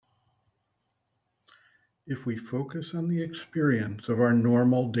If we focus on the experience of our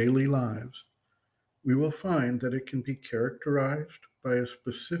normal daily lives, we will find that it can be characterized by a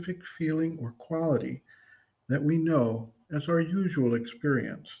specific feeling or quality that we know as our usual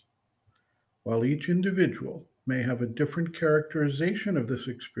experience. While each individual may have a different characterization of this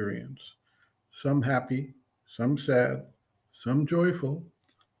experience, some happy, some sad, some joyful,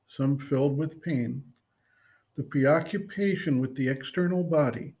 some filled with pain, the preoccupation with the external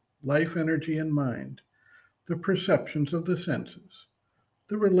body, life energy and mind, the perceptions of the senses,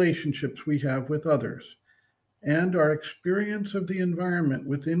 the relationships we have with others, and our experience of the environment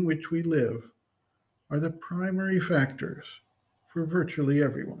within which we live are the primary factors for virtually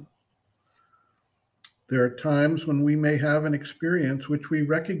everyone. There are times when we may have an experience which we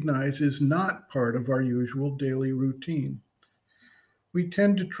recognize is not part of our usual daily routine. We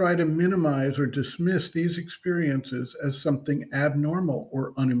tend to try to minimize or dismiss these experiences as something abnormal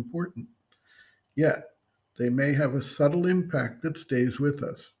or unimportant. Yet, they may have a subtle impact that stays with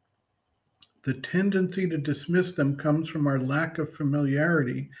us. The tendency to dismiss them comes from our lack of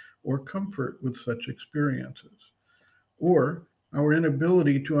familiarity or comfort with such experiences, or our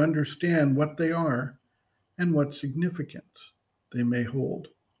inability to understand what they are and what significance they may hold.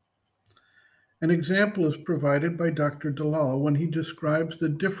 An example is provided by Dr. Dalal when he describes the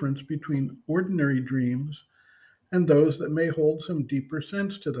difference between ordinary dreams and those that may hold some deeper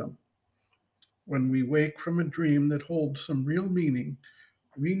sense to them. When we wake from a dream that holds some real meaning,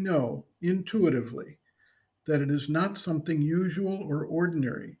 we know intuitively that it is not something usual or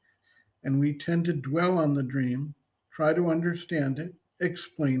ordinary, and we tend to dwell on the dream, try to understand it,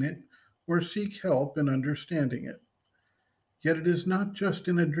 explain it, or seek help in understanding it. Yet it is not just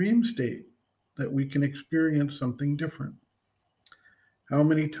in a dream state that we can experience something different. How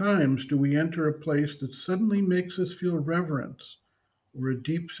many times do we enter a place that suddenly makes us feel reverence, or a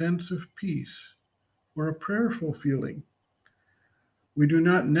deep sense of peace, or a prayerful feeling? We do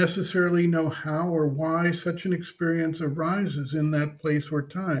not necessarily know how or why such an experience arises in that place or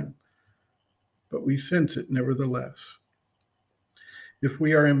time, but we sense it nevertheless. If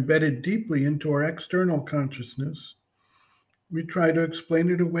we are embedded deeply into our external consciousness, we try to explain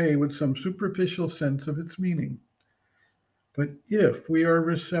it away with some superficial sense of its meaning. But if we are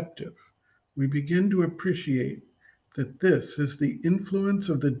receptive, we begin to appreciate that this is the influence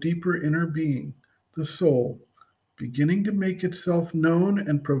of the deeper inner being, the soul, beginning to make itself known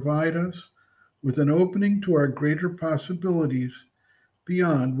and provide us with an opening to our greater possibilities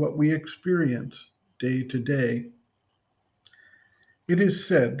beyond what we experience day to day. It is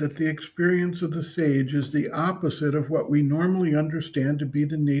said that the experience of the sage is the opposite of what we normally understand to be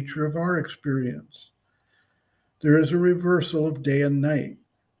the nature of our experience. There is a reversal of day and night,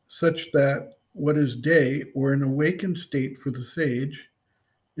 such that what is day or an awakened state for the sage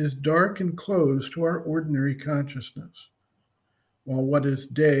is dark and closed to our ordinary consciousness, while what is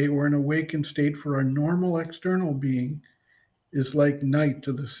day or an awakened state for our normal external being is like night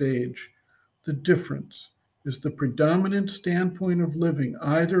to the sage. The difference is the predominant standpoint of living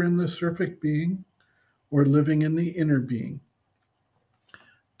either in the surfic being or living in the inner being.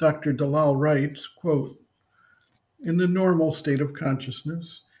 Dr. Dalal writes, quote, in the normal state of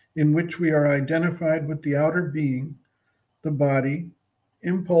consciousness, in which we are identified with the outer being, the body,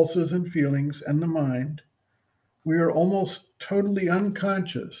 impulses and feelings, and the mind, we are almost totally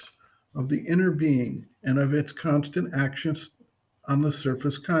unconscious of the inner being and of its constant actions on the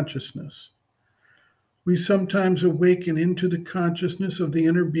surface consciousness. We sometimes awaken into the consciousness of the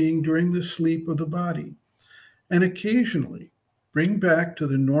inner being during the sleep of the body, and occasionally bring back to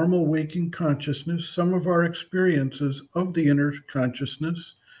the normal waking consciousness some of our experiences of the inner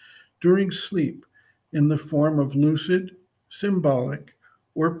consciousness during sleep in the form of lucid, symbolic,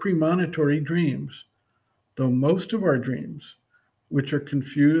 or premonitory dreams, though most of our dreams, which are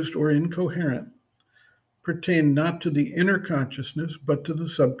confused or incoherent, pertain not to the inner consciousness but to the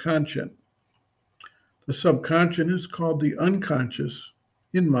subconscious. The subconscious is called the unconscious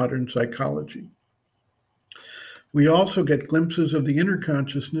in modern psychology. We also get glimpses of the inner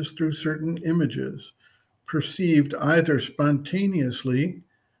consciousness through certain images, perceived either spontaneously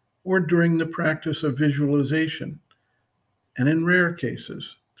or during the practice of visualization, and in rare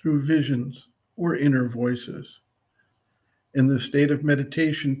cases, through visions or inner voices. In the state of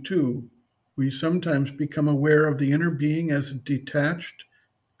meditation, too, we sometimes become aware of the inner being as a detached,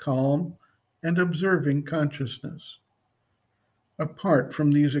 calm, and observing consciousness. Apart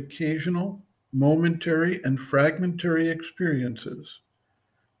from these occasional, momentary, and fragmentary experiences,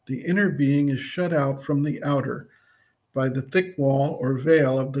 the inner being is shut out from the outer by the thick wall or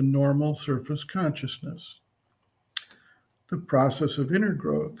veil of the normal surface consciousness. The process of inner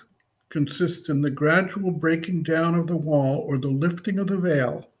growth consists in the gradual breaking down of the wall or the lifting of the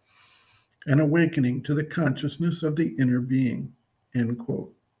veil and awakening to the consciousness of the inner being, end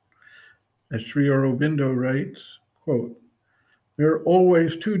quote. As Sri Aurobindo writes, quote, there are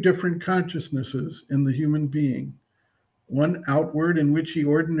always two different consciousnesses in the human being, one outward in which he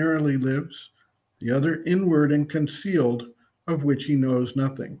ordinarily lives, the other inward and concealed, of which he knows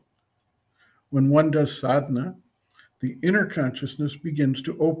nothing. When one does sadhana, the inner consciousness begins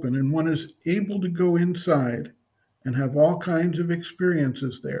to open and one is able to go inside and have all kinds of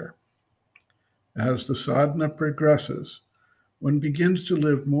experiences there. As the sadhana progresses, one begins to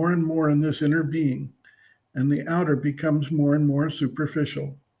live more and more in this inner being, and the outer becomes more and more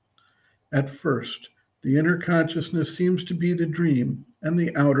superficial. At first, the inner consciousness seems to be the dream, and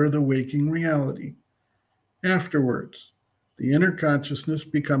the outer the waking reality. Afterwards, the inner consciousness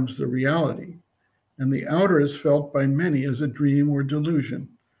becomes the reality, and the outer is felt by many as a dream or delusion,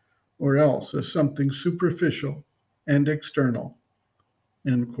 or else as something superficial and external.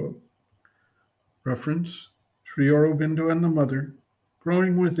 End quote. Reference, Sri Aurobindo and the Mother,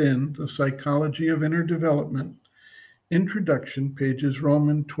 Growing Within, The Psychology of Inner Development, Introduction, pages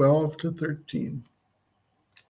Roman 12 to 13.